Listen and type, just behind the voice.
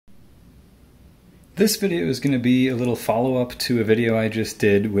This video is going to be a little follow-up to a video I just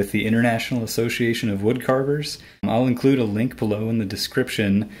did with the International Association of Woodcarvers. I'll include a link below in the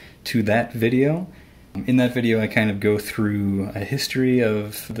description to that video. In that video I kind of go through a history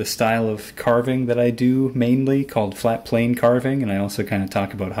of the style of carving that I do mainly, called flat plane carving, and I also kind of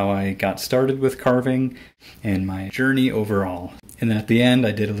talk about how I got started with carving and my journey overall. And then at the end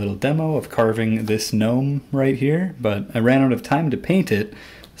I did a little demo of carving this gnome right here, but I ran out of time to paint it,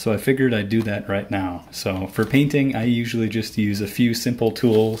 so I figured I'd do that right now. So for painting, I usually just use a few simple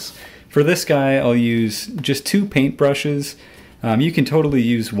tools. For this guy, I'll use just 2 paint brushes. You can totally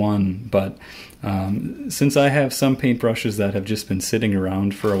use one, but since I have some paint brushes that have just been sitting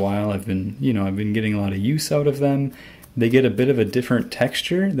around for a while, I've been getting a lot of use out of them. They get a bit of a different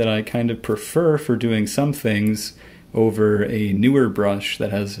texture that I kind of prefer for doing some things over a newer brush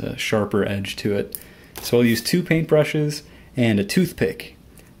that has a sharper edge to it. So I'll use 2 paint brushes and a toothpick.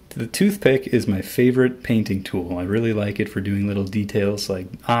 The toothpick is my favorite painting tool. I really like it for doing little details like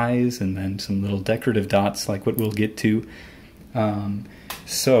eyes and then some little decorative dots like what we'll get to. The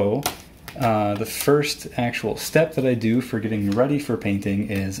first actual step that I do for getting ready for painting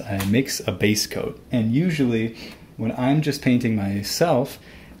is I mix a base coat. And usually when I'm just painting myself,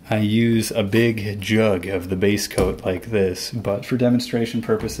 I use a big jug of the base coat like this, but for demonstration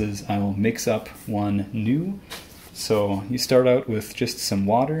purposes I will mix up one new. So you start out with just some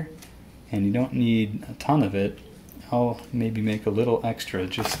water, and you don't need a ton of it. I'll maybe make a little extra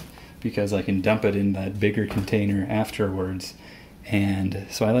just because I can dump it in that bigger container afterwards. And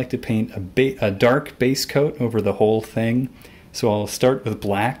so I like to paint a dark base coat over the whole thing. So I'll start with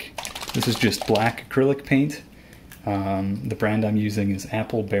black. This is just black acrylic paint. The brand I'm using is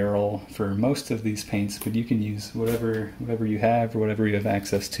Apple Barrel for most of these paints, but you can use whatever you have or whatever you have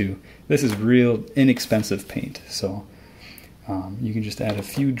access to. This is real inexpensive paint, so you can just add a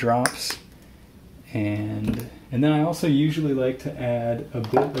few drops, and then I also usually like to add a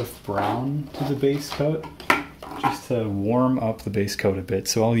bit of brown to the base coat just to warm up the base coat a bit.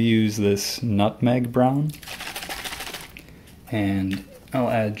 So I'll use this nutmeg brown, and I'll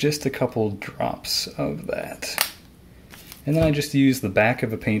add just a couple drops of that. And then I just use the back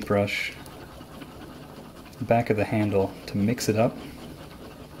of a paintbrush, the back of the handle, to mix it up.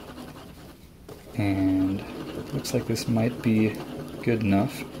 And it looks like this might be good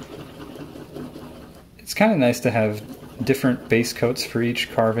enough. It's kind of nice to have different base coats for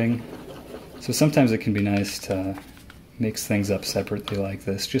each carving. So sometimes it can be nice to mix things up separately like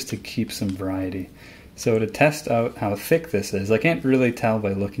this, just to keep some variety. So to test out how thick this is, I can't really tell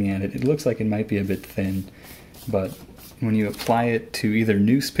by looking at it. It looks like it might be a bit thin, but when you apply it to either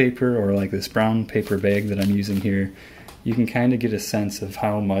newspaper or like this brown paper bag that I'm using here, you can kind of get a sense of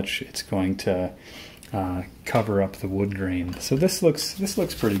how much it's going to cover up the wood grain. So this looks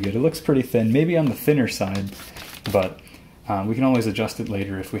pretty good. It looks pretty thin, maybe on the thinner side, but we can always adjust it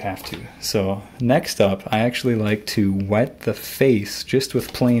later if we have to. So next up, I actually like to wet the face just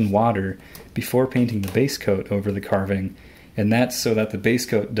with plain water before painting the base coat over the carving, and that's so that the base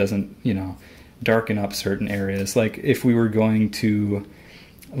coat doesn't, darken up certain areas. Like if we were going to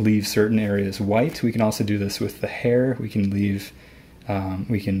leave certain areas white, we can also do this with the hair. We can leave,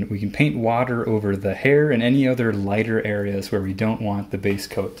 we can paint water over the hair and any other lighter areas where we don't want the base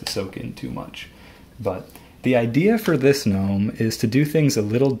coat to soak in too much. But the idea for this gnome is to do things a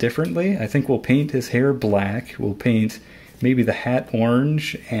little differently. I think we'll paint his hair black. We'll paint maybe the hat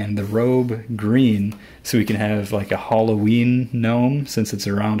orange and the robe green, so we can have like a Halloween gnome since it's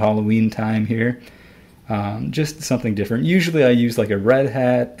around Halloween time here. Just something different. Usually I use like a red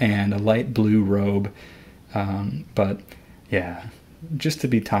hat and a light blue robe, but yeah, just to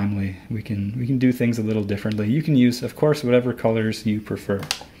be timely, we can do things a little differently. You can use, of course, whatever colors you prefer.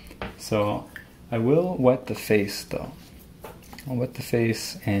 So I will wet the face though. I'll wet the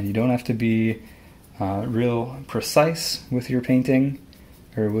face, and you don't have to be real precise with your painting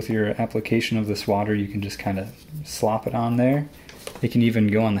or with your application of this water. You can just kind of slop it on there. It can even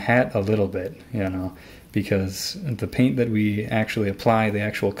go on the hat a little bit, because the paint that we actually apply, the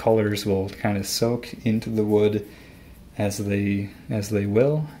actual colors will kind of soak into the wood as they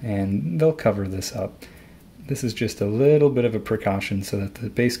will, and they'll cover this up. This is just a little bit of a precaution so that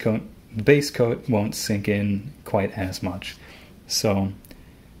the base coat won't sink in quite as much. So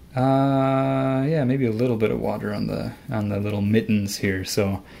yeah, maybe a little bit of water on the little mittens here.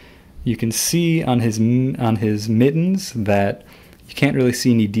 So you can see on his mittens that you can't really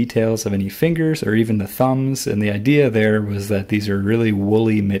see any details of any fingers or even the thumbs, and the idea there was that these are really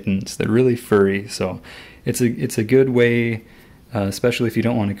woolly mittens. They're really furry, so it's a good way, especially if you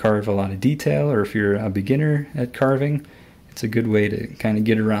don't want to carve a lot of detail or if you're a beginner at carving. It's a good way to kind of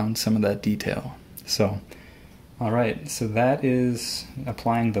get around some of that detail. So, all right, so that is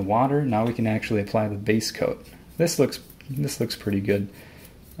applying the water. Now we can actually apply the base coat. This looks pretty good.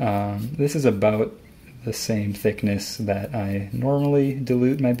 This is about the same thickness that I normally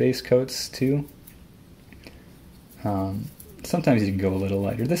dilute my base coats to. Sometimes you can go a little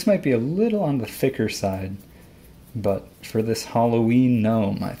lighter. This might be a little on the thicker side, but for this Halloween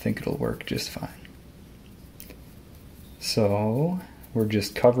gnome, I think it'll work just fine. So we're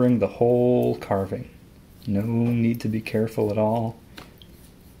just covering the whole carving. No need to be careful at all.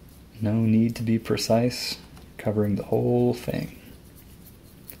 No need to be precise. Covering the whole thing.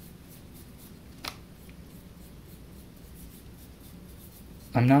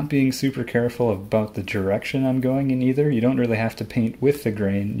 I'm not being super careful about the direction I'm going in either. You don't really have to paint with the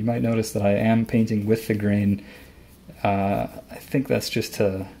grain. You might notice that I am painting with the grain. I think that's just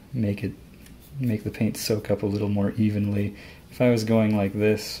to make the paint soak up a little more evenly. If I was going like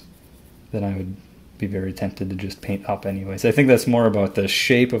this, then I would be very tempted to just paint up anyways. I think that's more about the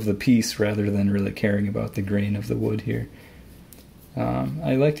shape of the piece rather than really caring about the grain of the wood here.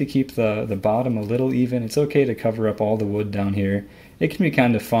 I like to keep the bottom a little even. It's okay to cover up all the wood down here. It can be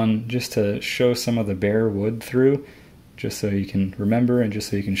kind of fun just to show some of the bare wood through, just so you can remember and just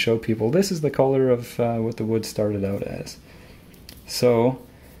so you can show people this is the color of what the wood started out as. So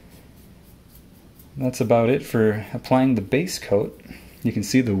that's about it for applying the base coat. You can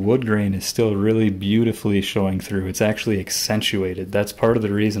see the wood grain is still really beautifully showing through. It's actually accentuated. That's part of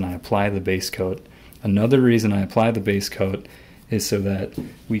the reason I apply the base coat. Another reason I apply the base coat is so that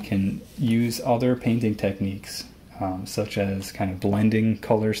we can use other painting techniques, such as kind of blending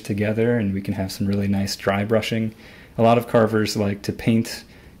colors together, and we can have some really nice dry brushing. A lot of carvers like to paint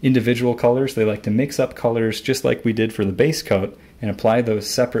individual colors. They like to mix up colors just like we did for the base coat and apply those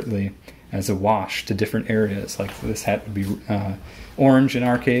separately as a wash to different areas. Like this hat would be orange in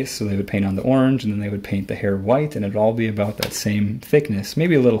our case, so they would paint on the orange and then they would paint the hair white, and it'd all be about that same thickness,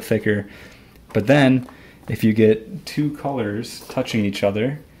 maybe a little thicker. But then if you get two colors touching each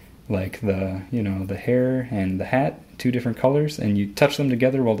other, like the hair and the hat, two different colors, and you touch them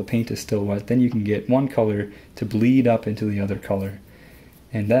together while the paint is still wet, then you can get one color to bleed up into the other color.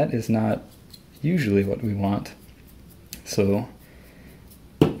 And that is not usually what we want. So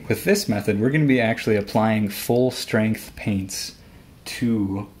with this method, we're going to be actually applying full strength paints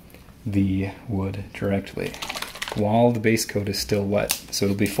to the wood directly while the base coat is still wet. So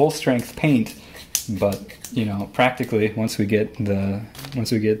it'll be full strength paint, but practically once we get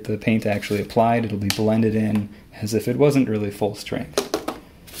the paint actually applied, it'll be blended in as if it wasn't really full strength.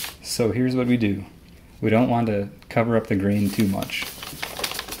 So here's what we do. We don't want to cover up the grain too much.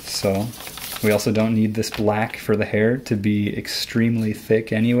 So we also don't need this black for the hair to be extremely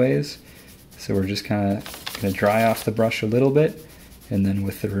thick anyways. So we're just kind of going to dry off the brush a little bit, and then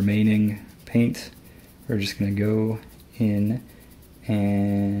with the remaining paint, we're just going to go in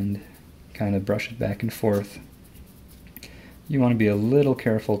and kind of brush it back and forth. You want to be a little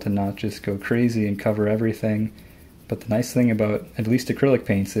careful to not just go crazy and cover everything, but the nice thing about at least acrylic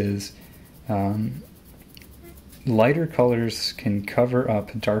paints is lighter colors can cover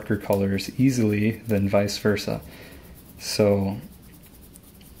up darker colors easily than vice versa. So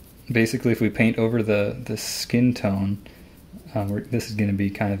basically if we paint over the skin tone, this is going to be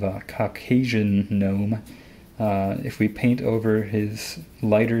kind of a Caucasian gnome. If we paint over his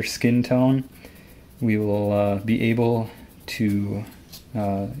lighter skin tone, we will be able to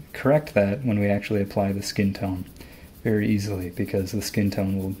correct that when we actually apply the skin tone very easily, because the skin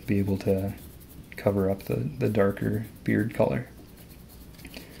tone will be able to cover up the darker beard color.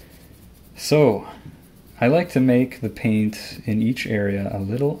 So I like to make the paint in each area a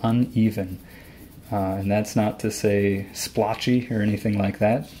little uneven, and that's not to say splotchy or anything like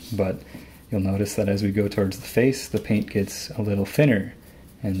that, but you'll notice that as we go towards the face, the paint gets a little thinner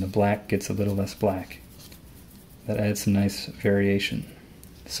and the black gets a little less black. That adds some nice variation.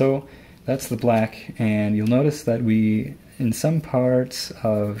 So that's the black, and you'll notice that we, in some parts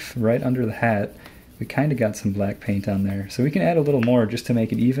of right under the hat, we kind of got some black paint on there. So we can add a little more just to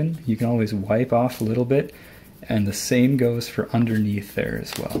make it even. You can always wipe off a little bit, and the same goes for underneath there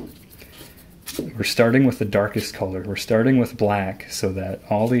as well. We're starting with the darkest color. We're starting with black so that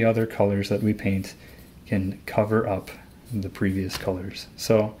all the other colors that we paint can cover up the previous colors.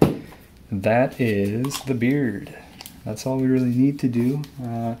 So that is the beard. That's all we really need to do.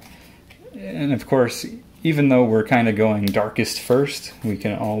 And of course, even though we're kind of going darkest first, we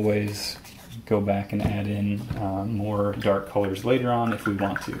can always go back and add in more dark colors later on if we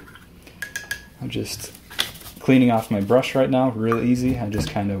want to. I'm just cleaning off my brush right now, real easy. I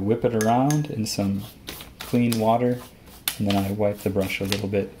just kind of whip it around in some clean water And then I wipe the brush a little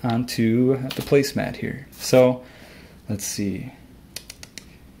bit onto the placemat here. So let's see.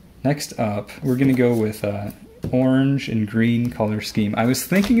 Next up, we're going to go with orange and green color scheme. I was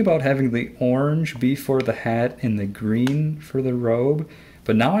thinking about having the orange be for the hat and the green for the robe,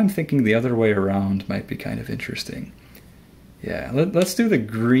 but now I'm thinking the other way around might be kind of interesting. Yeah, let's do the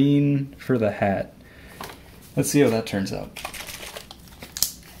green for the hat. Let's see how that turns out.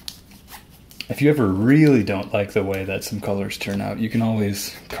 If you ever really don't like the way that some colors turn out, you can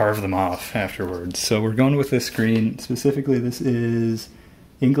always carve them off afterwards. So we're going with this green. Specifically, this is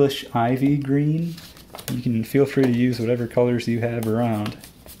English Ivy green. You can feel free to use whatever colors you have around.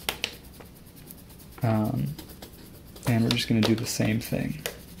 And we're just going to do the same thing.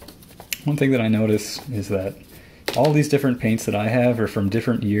 One thing that I notice is that all these different paints that I have are from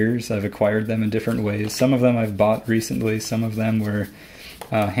different years. I've acquired them in different ways. Some of them I've bought recently, some of them were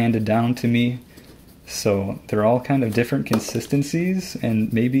handed down to me. So they're all kind of different consistencies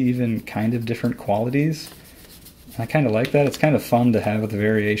and maybe even kind of different qualities. I kind of like that. It's kind of fun to have the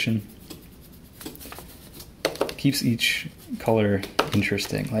variation. Keeps each color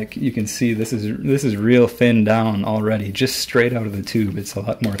interesting. Like you can see, this is real thin down already, just straight out of the tube. It's a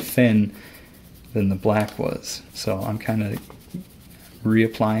lot more thin than the black was. So I'm kind of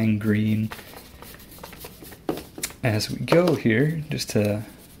reapplying green as we go here, just to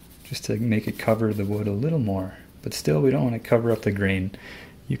make it cover the wood a little more. But still, we don't want to cover up the grain.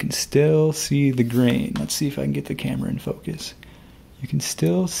 You can still see the grain. Let's see if I can get the camera in focus. You can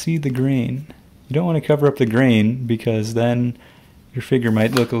still see the grain. You don't want to cover up the grain because then your figure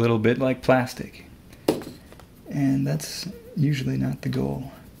might look a little bit like plastic. And that's usually not the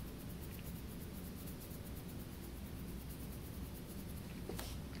goal.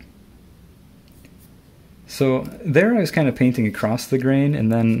 So there I was kind of painting across the grain,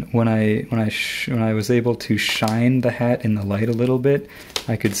 and then when I was able to shine the hat in the light a little bit,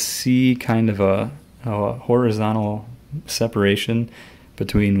 I could see kind of a horizontal separation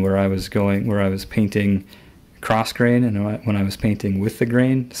between where I was painting cross grain and when I was painting with the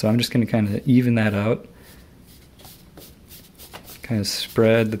grain. So I'm just going to kind of even that out, kind of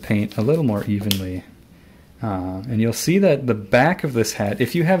spread the paint a little more evenly. And you'll see that the back of this hat,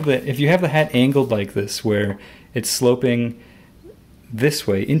 if you have the hat angled like this, where it's sloping this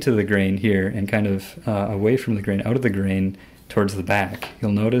way into the grain here and kind of away from the grain, out of the grain towards the back,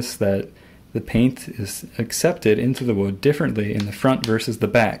 you'll notice that the paint is accepted into the wood differently in the front versus the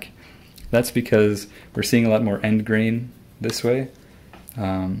back. That's because we're seeing a lot more end grain this way.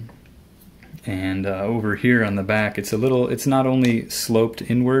 And over here on the back, it's not only sloped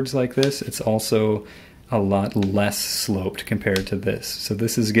inwards like this, it's also a lot less sloped compared to this. So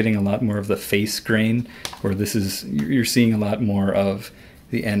this is getting a lot more of the face grain, or you're seeing a lot more of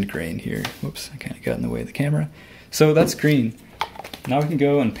the end grain here. Whoops, I kind of got in the way of the camera. So that's green. Now we can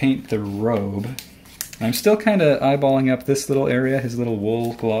go and paint the robe. I'm still kind of eyeballing up this little area, his little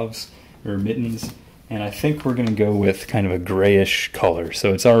wool gloves or mittens, and I think we're going to go with kind of a grayish color.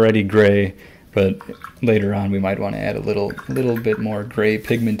 So it's already gray, but later on we might want to add a little bit more gray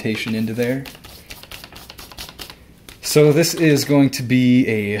pigmentation into there. So this is going to be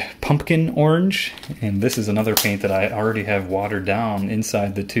a pumpkin orange, and this is another paint that I already have watered down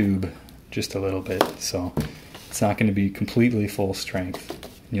inside the tube just a little bit, so it's not going to be completely full strength.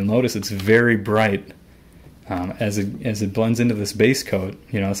 And you'll notice it's very bright as it blends into this base coat.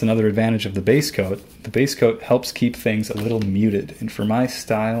 You know, it's another advantage of the base coat. The base coat helps keep things a little muted, and for my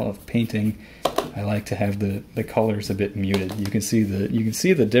style of painting, I like to have the colors a bit muted. You can see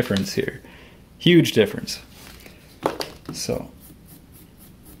the difference here, huge difference. So,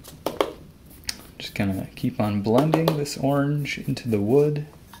 just gonna keep on blending this orange into the wood.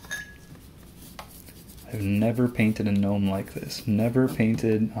 I've never painted a gnome like this. Never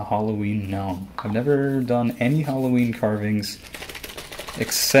painted a Halloween gnome. I've never done any Halloween carvings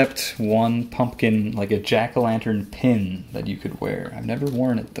except one pumpkin, like a jack-o'-lantern pin that you could wear. I've never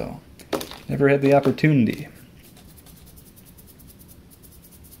worn it though. Never had the opportunity.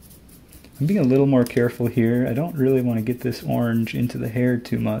 I'm being a little more careful here. I don't really want to get this orange into the hair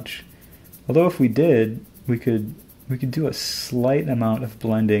too much. Although if we did, we could do a slight amount of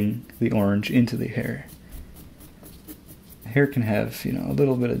blending the orange into the hair. The hair can have, you know, a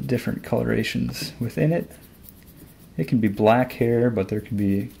little bit of different colorations within it. It can be black hair, but there could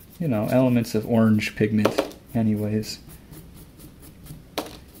be, you know, elements of orange pigment anyways.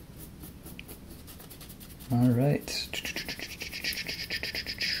 All right.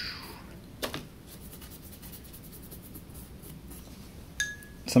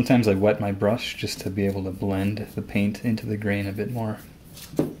 Sometimes I wet my brush just to be able to blend the paint into the grain a bit more.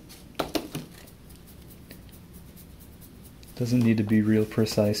 Doesn't need to be real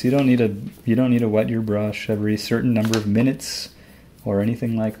precise. You don't need to wet your brush every certain number of minutes or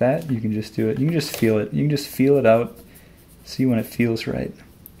anything like that. You can just do it. You can just feel it. You can just feel it out. See when it feels right.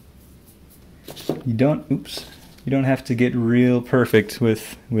 You don't have to get real perfect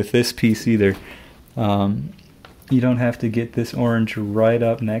with this piece either. You don't have to get this orange right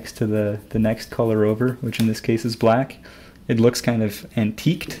up next to the next color over, which in this case is black. It looks kind of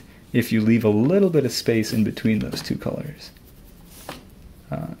antiqued if you leave a little bit of space in between those two colors.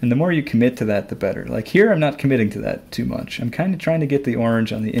 And the more you commit to that, the better. Like here, I'm not committing to that too much. I'm kind of trying to get the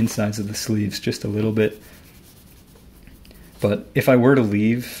orange on the insides of the sleeves just a little bit. But if I were to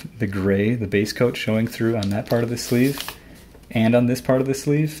leave the gray, the base coat showing through on that part of the sleeve, and on this part of the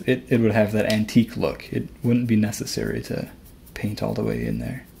sleeve, it would have that antique look. It wouldn't be necessary to paint all the way in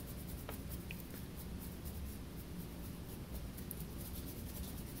there.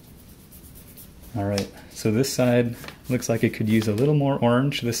 Alright, so this side looks like it could use a little more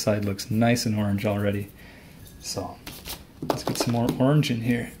orange. This side looks nice and orange already. So, let's get some more orange in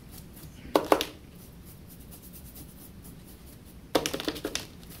here.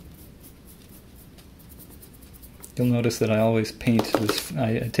 You'll notice that I always paint this,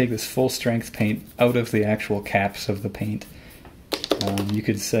 I take this full strength paint out of the actual caps of the paint. You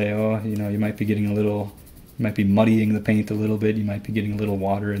could say, oh, you know, you might be getting a little, you might be muddying the paint a little bit, you might be getting a little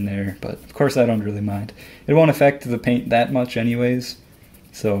water in there, but of course I don't really mind. It won't affect the paint that much anyways,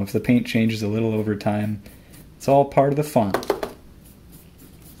 so if the paint changes a little over time, it's all part of the fun.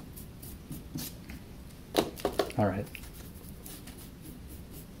 Alright.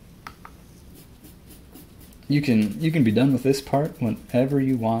 You can be done with this part whenever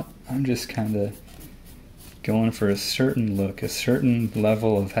you want. I'm just kind of going for a certain look, a certain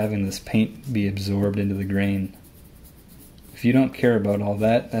level of having this paint be absorbed into the grain. If you don't care about all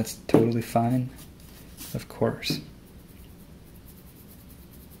that, that's totally fine, of course.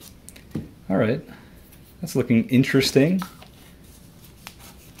 Alright, that's looking interesting.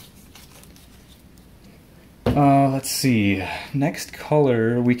 Let's see. Next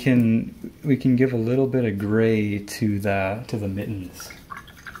color, we can give a little bit of gray to the mittens.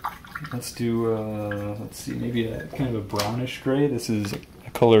 Let's do let's see, maybe a kind of a brownish gray. This is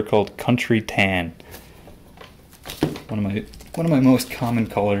a color called Country Tan. One of my most common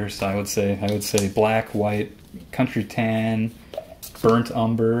colors, I would say. I would say black, white, Country Tan, burnt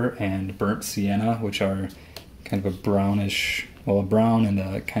umber, and burnt sienna, which are kind of a brownish, well, a brown and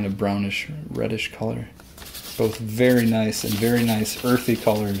a kind of brownish reddish color. Both very nice and very nice earthy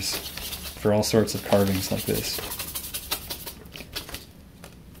colors for all sorts of carvings like this.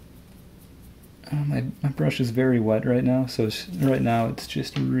 My brush is very wet right now, so right now it's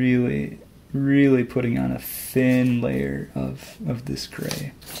just really, really putting on a thin layer of this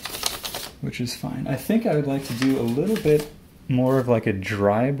gray, which is fine. I think I would like to do a little bit more of like a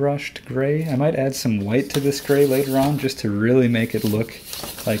dry brushed gray. I might add some white to this gray later on just to really make it look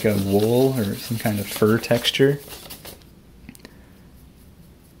like a wool or some kind of fur texture.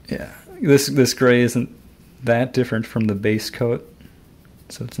 Yeah, this gray isn't that different from the base coat,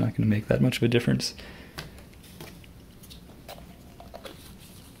 so it's not going to make that much of a difference.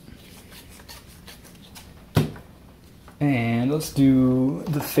 And let's do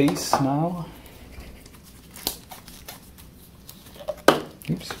the face now.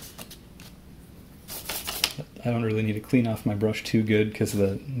 Oops. I don't really need to clean off my brush too good because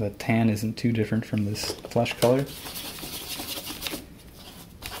the tan isn't too different from this flesh color.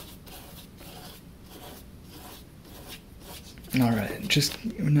 Alright,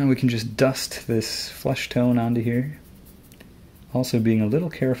 now we can just dust this flesh tone onto here. Also being a little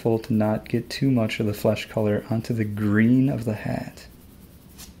careful to not get too much of the flesh color onto the green of the hat.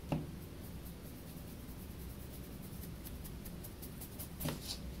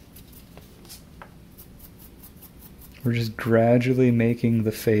 We're just gradually making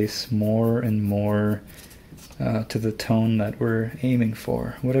the face more and more to the tone that we're aiming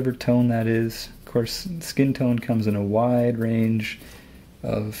for. Whatever tone that is. Of course, skin tone comes in a wide range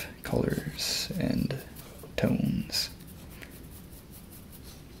of colors and tones.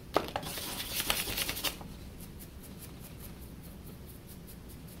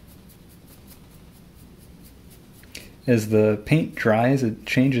 As the paint dries, it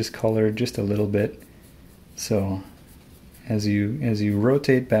changes color just a little bit. So as you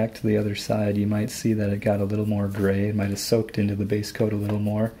rotate back to the other side, you might see that it got a little more gray. It might have soaked into the base coat a little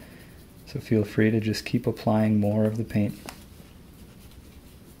more. So feel free to just keep applying more of the paint.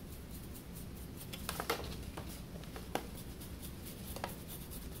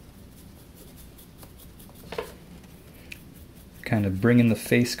 Kind of bringing the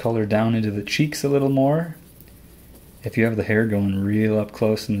face color down into the cheeks a little more. If you have the hair going real up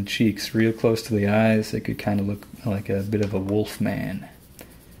close in the cheeks, real close to the eyes, it could kind of look like a bit of a wolf man.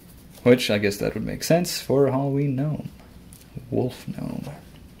 Which, I guess that would make sense for a Halloween gnome. Wolf gnome.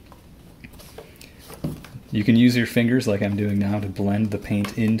 You can use your fingers, like I'm doing now, to blend the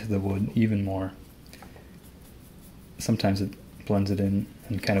paint into the wood even more. Sometimes it blends it in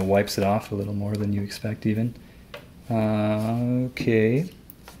and kind of wipes it off a little more than you expect even. Okay.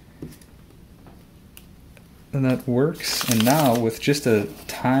 And that works. And now with just a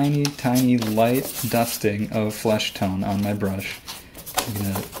tiny, tiny light dusting of flesh tone on my brush, I'm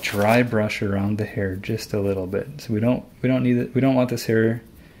gonna dry brush around the hair just a little bit. So we don't need it. We don't want this hair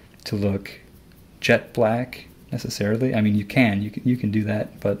to look jet black necessarily. I mean, you can do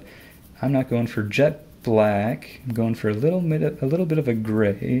that, but I'm not going for jet black. I'm going for a little bit of a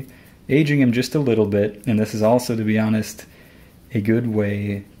gray, aging him just a little bit. And this is also, to be honest, a good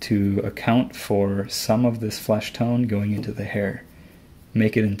way to account for some of this flesh tone going into the hair.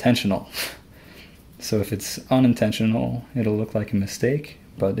 Make it intentional. So if it's unintentional, it'll look like a mistake.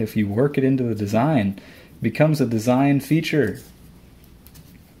 But if you work it into the design, it becomes a design feature.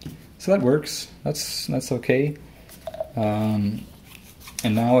 So that works. That's okay. And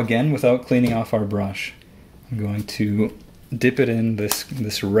now again, without cleaning off our brush, I'm going to dip it in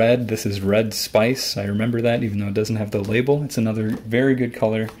this red. This is red spice. I remember that, even though it doesn't have the label. It's another very good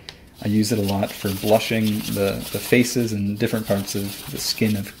color. I use it a lot for blushing the faces and different parts of the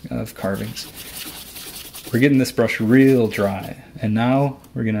skin of carvings. We're getting this brush real dry, and now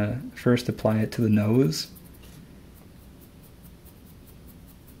we're gonna first apply it to the nose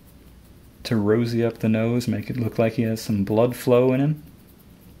to rosy up the nose, make it look like he has some blood flow in him.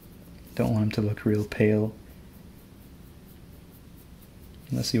 Don't want him to look real pale.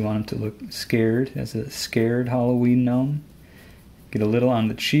 Unless you want him to look scared, as a scared Halloween gnome. Get a little on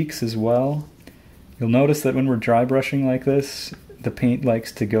the cheeks as well. You'll notice that when we're dry brushing like this, the paint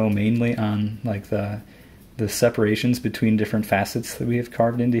likes to go mainly on like the separations between different facets that we have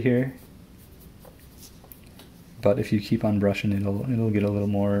carved into here. But if you keep on brushing, it'll get a little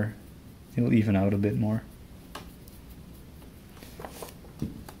more, it'll even out a bit more.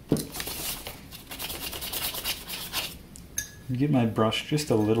 Get my brush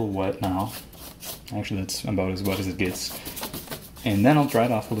just a little wet now. Actually, that's about as wet as it gets. And then I'll dry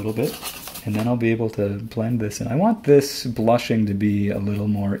it off a little bit, and then I'll be able to blend this. And I want this blushing to be a little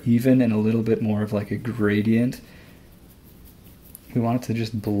more even and a little bit more of like a gradient. We want it to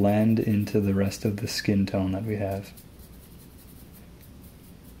just blend into the rest of the skin tone that we have.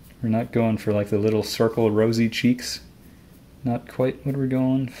 We're not going for like the little circle rosy cheeks. Not quite what we're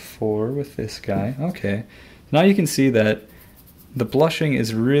going for with this guy. Okay, now you can see that the blushing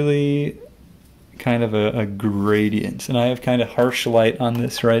is really kind of a gradient, and I have kind of harsh light on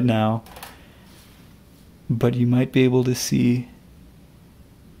this right now, but you might be able to see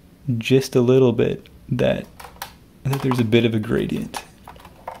just a little bit that there's a bit of a gradient.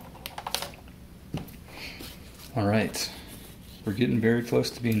 Alright, we're getting very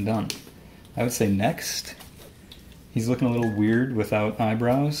close to being done. I would say next, he's looking a little weird without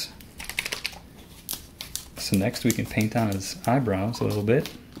eyebrows. So next we can paint on his eyebrows a little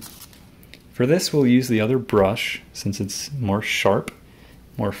bit. For this we'll use the other brush, since it's more sharp,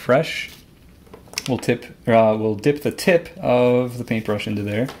 more fresh. We'll dip the tip of the paintbrush into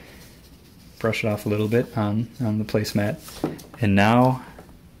there, brush it off a little bit on the placemat, and now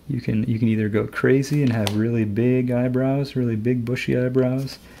you can either go crazy and have really big eyebrows, really big bushy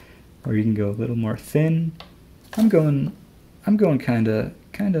eyebrows, or you can go a little more thin. I'm going kind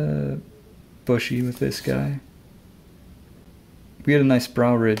of bushy with this guy. We had a nice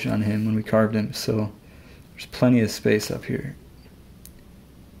brow ridge on him when we carved him, so there's plenty of space up here.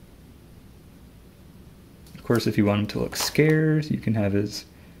 Of course, if you want him to look scared, you can have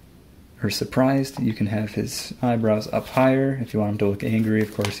or surprised, you can have his eyebrows up higher. If you want him to look angry,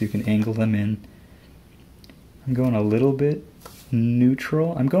 of course, you can angle them in. I'm going a little bit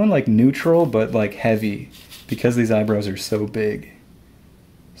neutral. I'm going like neutral, but like heavy, because these eyebrows are so big.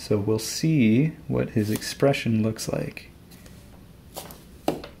 So we'll see what his expression looks like.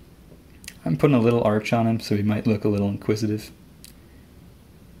 I'm putting a little arch on him, so he might look a little inquisitive.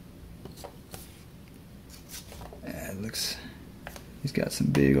 It looks, he's got some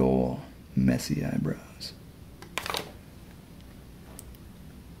big old messy eyebrows.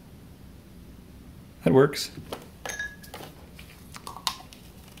 That works.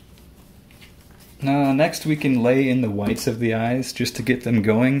 Next we can lay in the whites of the eyes just to get them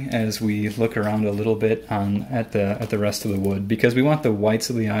going as we look around a little bit at the rest of the wood, because we want the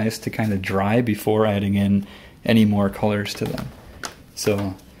whites of the eyes to kind of dry before adding in any more colors to them.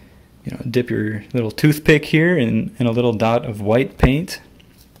 So dip your little toothpick here in a little dot of white paint,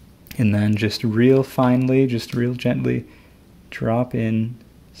 and then just real finely, just real gently drop in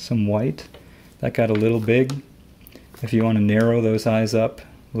some white. That got a little big. If you want to narrow those eyes up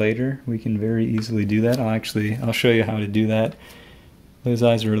later, we can very easily do that. I'll show you how to do that. Those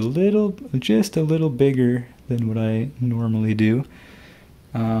eyes are just a little bigger than what I normally do.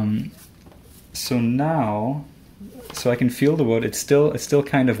 So I can feel the wood. It's still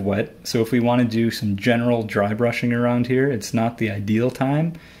kind of wet. So if we want to do some general dry brushing around here, it's not the ideal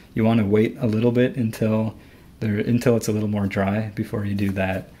time. You want to wait a little bit until it's a little more dry before you do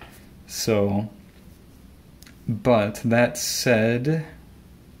that. So, but that said,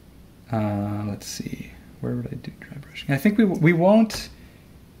 let's see, where would I do dry brushing? I think we won't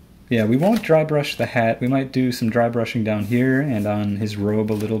dry brush the hat. We might do some dry brushing down here and on his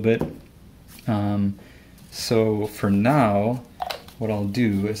robe a little bit. So for now, what I'll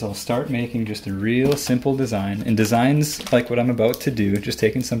do is I'll start making just a real simple design. And designs like what I'm about to do, just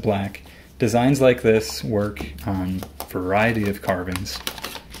taking some black, designs like this work on a variety of carvings.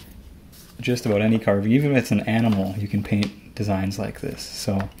 Just about any carving, even if it's an animal, you can paint designs like this.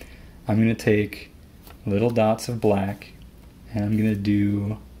 So I'm going to take little dots of black, and I'm going to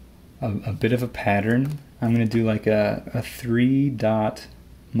do a bit of a pattern. I'm going to do like a 3-dot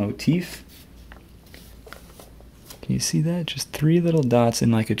motif. Can you see that? Just 3 little dots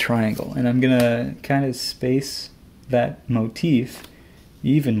in like a triangle. And I'm going to kind of space that motif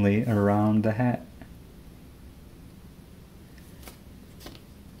evenly around the hat.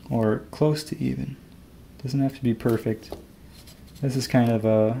 Or close to even. Doesn't have to be perfect. This is kind of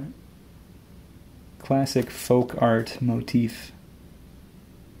a classic folk art motif.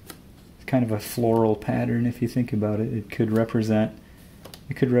 It's kind of a floral pattern if you think about it. It could represent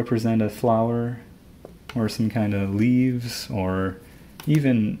a flower or some kind of leaves, or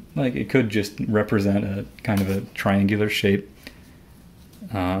even like it could just represent a kind of a triangular shape.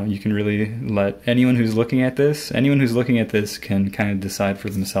 You can really let anyone who's looking at this can kind of decide for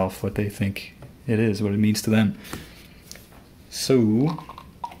themselves what they think it is, what it means to them. So,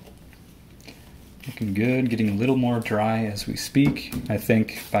 looking good, getting a little more dry as we speak. I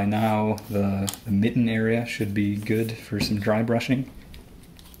think by now the mitten area should be good for some dry brushing.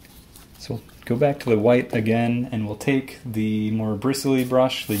 So we'll go back to the white again, and we'll take the more bristly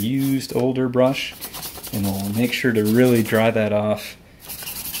brush, the used older brush, and we'll make sure to really dry that off.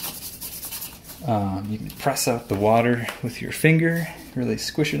 You can press out the water with your finger, really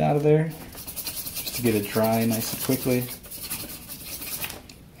squish it out of there, just to get it dry nice and quickly.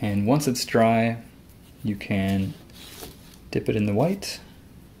 And once it's dry, you can dip it in the white,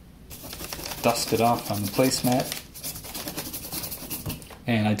 dust it off on the placemat.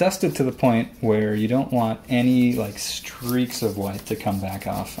 And I dust it to the point where you don't want any like streaks of white to come back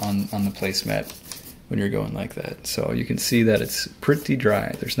off on the placemat when you're going like that. So you can see that it's pretty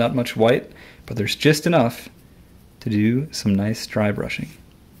dry. There's not much white, but there's just enough to do some nice dry brushing.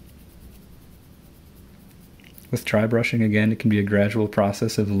 With dry brushing, again, it can be a gradual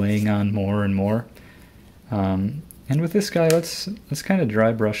process of laying on more and more. And with this guy, let's kind of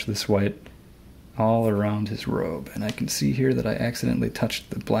dry brush this white all around his robe. And I can see here that I accidentally touched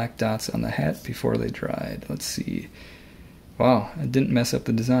the black dots on the hat before they dried. Let's see. Wow, I didn't mess up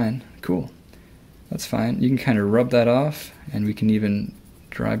the design. Cool. That's fine. You can kind of rub that off, and we can even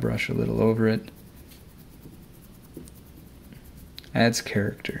dry brush a little over it. Adds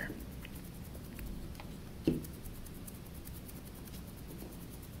character.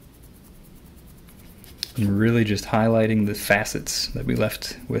 And really just highlighting the facets that we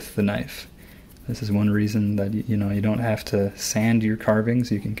left with the knife. This is one reason that you don't have to sand your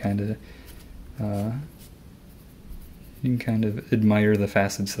carvings. You can kind of admire the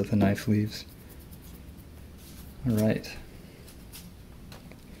facets that the knife leaves. All right.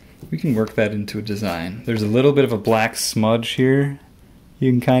 We can work that into a design. There's a little bit of a black smudge here.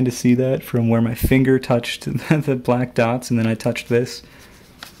 You can kind of see that from where my finger touched the black dots, and then I touched this.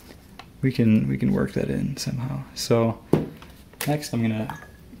 We can work that in somehow. So next I'm gonna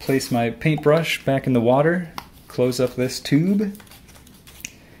place my paintbrush back in the water, close up this tube,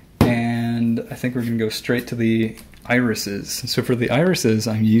 and I think we're gonna go straight to the irises. So for the irises,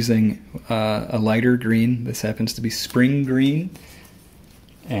 I'm using a lighter green. This happens to be spring green,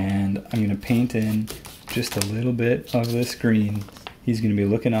 and I'm gonna paint in just a little bit of this green. He's gonna be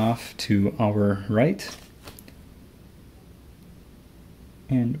looking off to our right.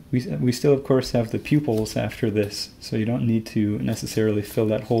 And we still, of course, have the pupils after this, so you don't need to necessarily fill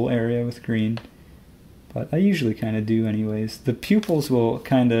that whole area with green. But I usually kind of do anyways. The pupils will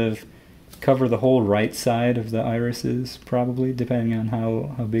kind of cover the whole right side of the irises, probably, depending on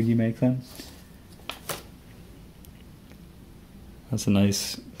how big you make them. That's a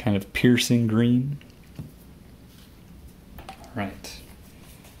nice kind of piercing green. All right.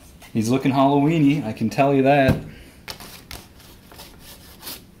 He's looking Halloween-y, I can tell you that.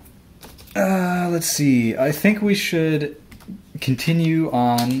 Let's see. I think we should continue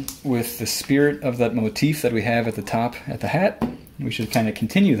on with the spirit of that motif that we have at the top at the hat. We should kind of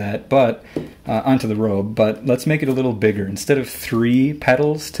continue that, but onto the robe. But let's make it a little bigger. Instead of 3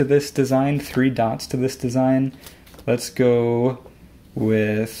 petals to this design, 3 dots to this design, let's go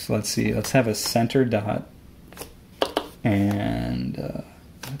with, let's see, let's have a center dot. And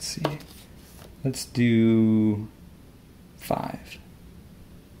let's see, let's do 5.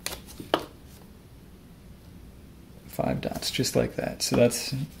 5 dots, just like that. So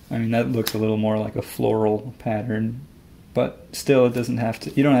that's, I mean, that looks a little more like a floral pattern, but still it doesn't have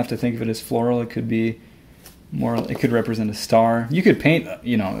to, you don't have to think of it as floral. It could be more, it could represent a star. You could paint,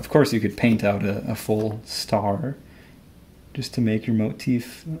 you know, of course you could paint out a full star just to make your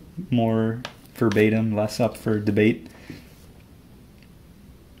motif more verbatim, less up for debate.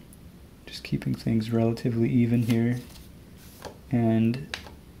 Just keeping things relatively even here. And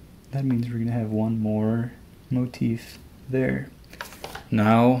that means we're going to have one more motif there.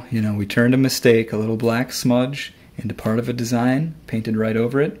 Now, you know, we turned a mistake, a little black smudge, into part of a design, painted right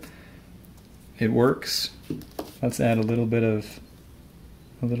over it. It works. Let's add a little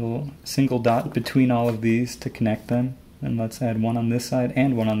single dot between all of these to connect them. And let's add one on this side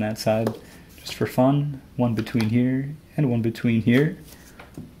and one on that side, just for fun. One between here and one between here.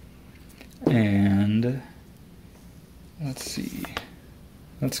 And let's see.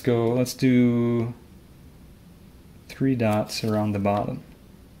 Let's do 3 dots around the bottom.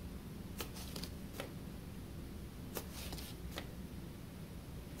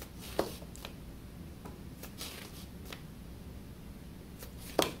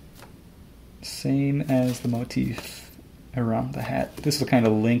 Same as the motif around the hat. This will kind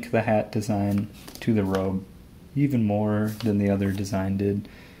of link the hat design to the robe even more than the other design did.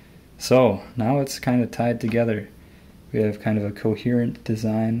 So now it's kind of tied together. We have kind of a coherent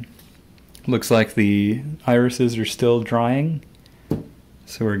design. Looks like the irises are still drying,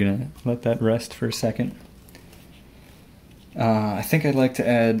 so we're gonna let that rest for a second. I think I'd like to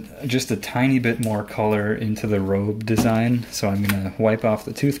add just a tiny bit more color into the robe design, so I'm gonna wipe off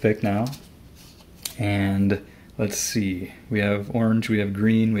the toothpick now. And let's see, we have orange, we have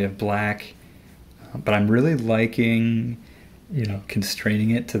green, we have black, but I'm really liking, you know,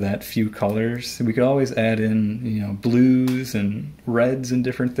 constraining it to that few colors. We could always add in, you know, blues and reds and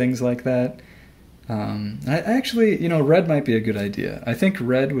different things like that. I actually, you know, red might be a good idea. I think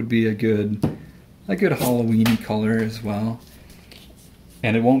red would be a good Halloween-y color as well.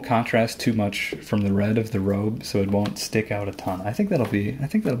 And it won't contrast too much from the red of the robe, so it won't stick out a ton. I think that'll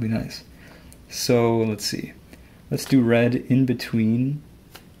be nice. So let's see. Let's do red in between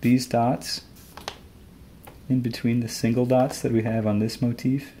these dots, in between the single dots that we have on this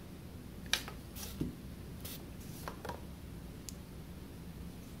motif.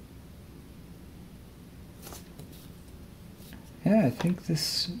 Yeah, I think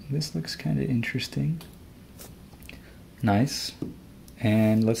this looks kind of interesting. Nice.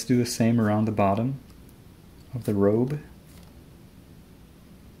 And let's do the same around the bottom of the robe.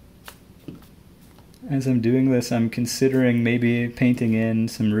 As I'm doing this, I'm considering maybe painting in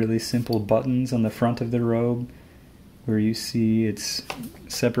some really simple buttons on the front of the robe where you see it's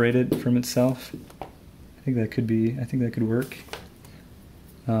separated from itself. I think that could work.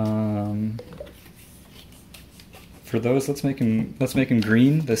 For those, let's make him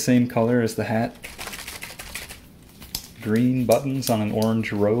green, the same color as the hat. Green buttons on an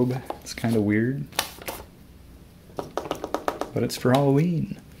orange robe. It's kind of weird, but it's for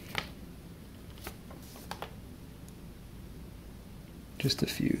Halloween. Just a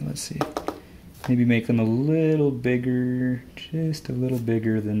few, let's see. Maybe make them a little bigger, just a little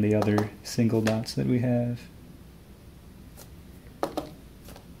bigger than the other single dots that we have.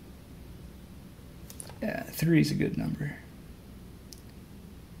 Yeah, 3 is a good number.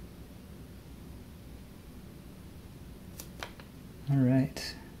 All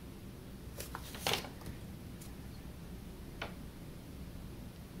right.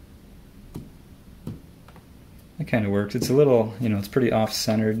 That kind of works. It's a little, you know, it's pretty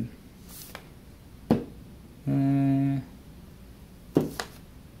off-centered.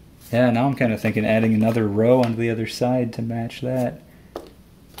 Yeah, now I'm kind of thinking adding another row on the other side to match that.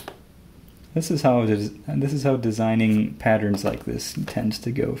 This is how designing patterns like this tends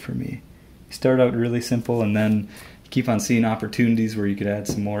to go for me. start out really simple and then keep on seeing opportunities where you could add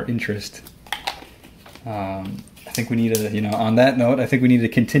some more interest. I think we need to, on that note, I think we need to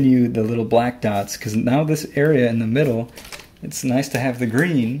continue the little black dots, because now this area in the middle, it's nice to have the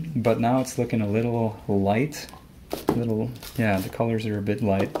green, but now it's looking a little light. The colors are a bit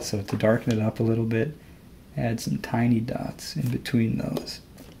light, so to darken it up a little bit, add some tiny dots in between those.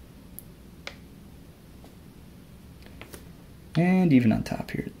 And even on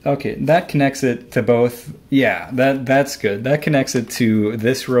top here. Okay, that connects it to both. Yeah, that's good. That connects it to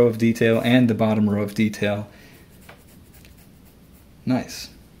this row of detail and the bottom row of detail. Nice.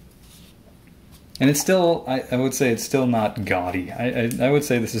 And it's still, I would say it's still not gaudy. I would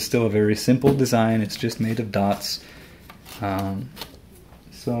say this is still a very simple design. It's just made of dots.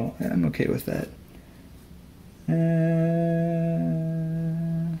 So I'm okay with that.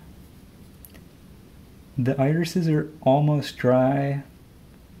 The irises are almost dry.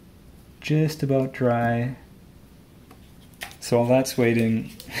 Just about dry. So while that's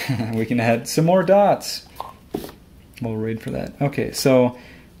waiting, we can add some more dots. We'll wait for that. Okay, so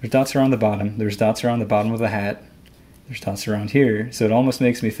there's dots around the bottom. There's dots around the bottom of the hat. There's dots around here. So it almost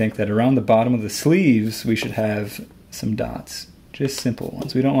makes me think that around the bottom of the sleeves, we should have some dots. Just simple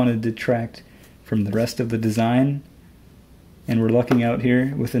ones. We don't want to detract from the rest of the design. And we're looking out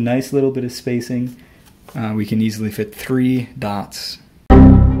here with a nice little bit of spacing. We can easily fit 3 dots.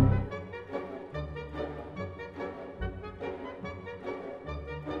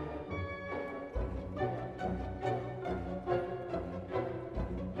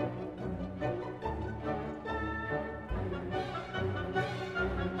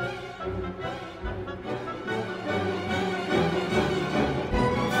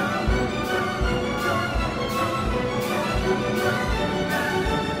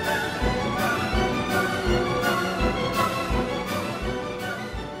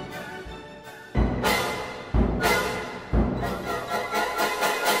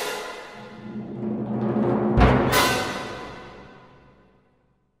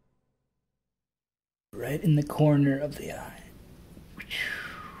 Right in the corner of the eye.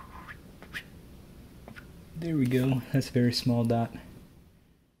 There we go. That's a very small dot.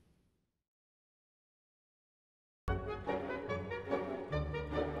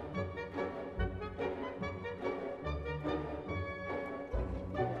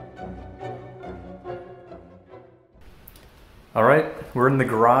 Alright, we're in the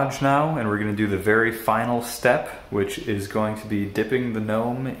garage now, and we're going to do the very final step, which is going to be dipping the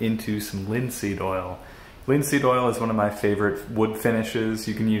gnome into some linseed oil. Linseed oil is one of my favorite wood finishes.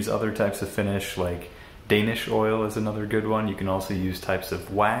 You can use other types of finish, like Danish oil is another good one. You can also use types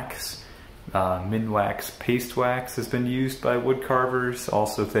of wax. Minwax paste wax has been used by wood carvers.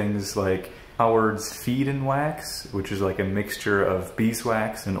 Also things like Howard's Feed and Wax, which is like a mixture of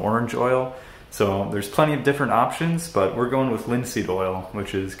beeswax and orange oil. So there's plenty of different options, but we're going with linseed oil,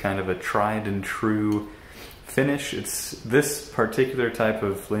 which is kind of a tried and true finish. This particular type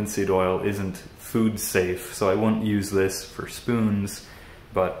of linseed oil isn't food safe, so I wouldn't use this for spoons,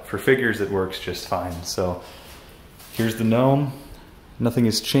 but for figures it works just fine. So here's the gnome. Nothing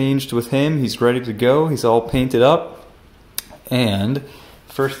has changed with him. He's ready to go. He's all painted up. And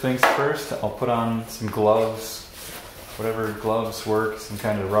first things first, I'll put on some gloves. Whatever gloves work, some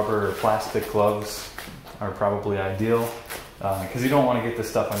kind of rubber or plastic gloves are probably ideal, because you don't want to get this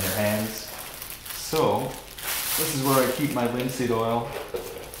stuff on your hands. So this is where I keep my linseed oil,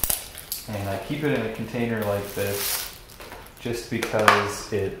 and I keep it in a container like this just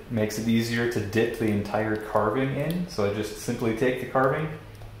because it makes it easier to dip the entire carving in. So I just simply take the carving,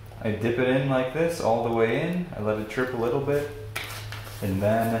 I dip it in like this all the way in, I let it drip a little bit, and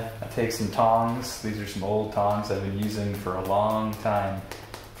then I take some tongs. These are some old tongs I've been using for a long time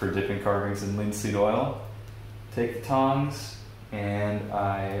for dipping carvings in linseed oil. Take the tongs and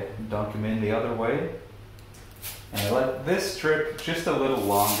I dunk them in the other way. And I let this drip just a little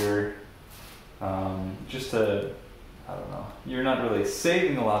longer, just to, I don't know, you're not really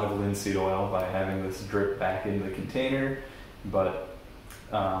saving a lot of linseed oil by having this drip back into the container, but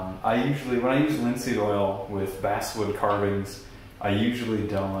I usually, when I use linseed oil with basswood carvings, I usually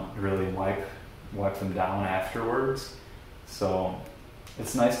don't really wipe them down afterwards. So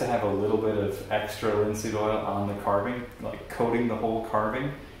it's nice to have a little bit of extra linseed oil on the carving, like coating the whole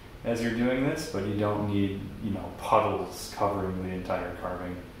carving as you're doing this, but you don't need, puddles covering the entire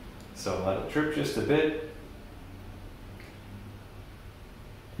carving. So let it drip just a bit.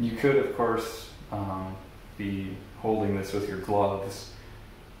 You could, of course, be holding this with your gloves,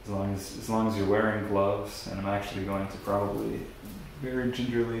 as long as you're wearing gloves. And I'm actually going to probably very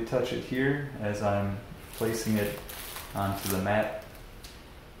gingerly touch it here as I'm placing it onto the mat.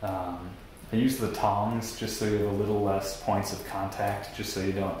 I use the tongs just so you have a little less points of contact, just so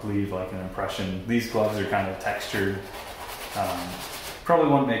you don't leave like an impression. These gloves are kind of textured. Probably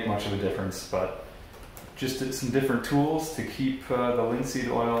won't make much of a difference, but just some different tools to keep the linseed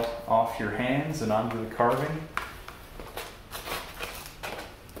oil off your hands and onto the carving.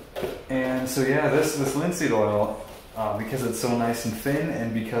 And so yeah, this linseed oil, because it's so nice and thin,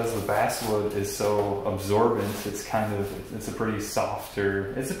 and because the basswood is so absorbent, it's a pretty soft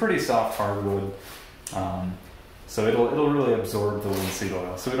hardwood. So it'll really absorb the linseed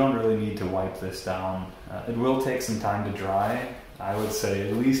oil. So we don't really need to wipe this down. It will take some time to dry. I would say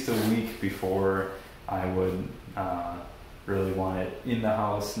at least a week before I would really want it in the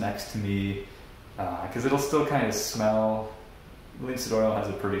house next to me, because it'll still kind of smell. Linseed oil has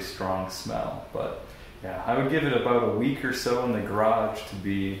a pretty strong smell, but yeah, I would give it about a week or so in the garage to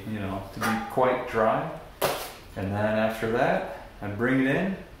be quite dry. And then after that, I'd bring it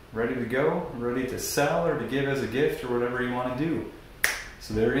in, ready to go, ready to sell or to give as a gift or whatever you want to do.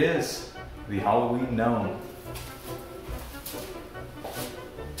 So there it is, the Halloween gnome.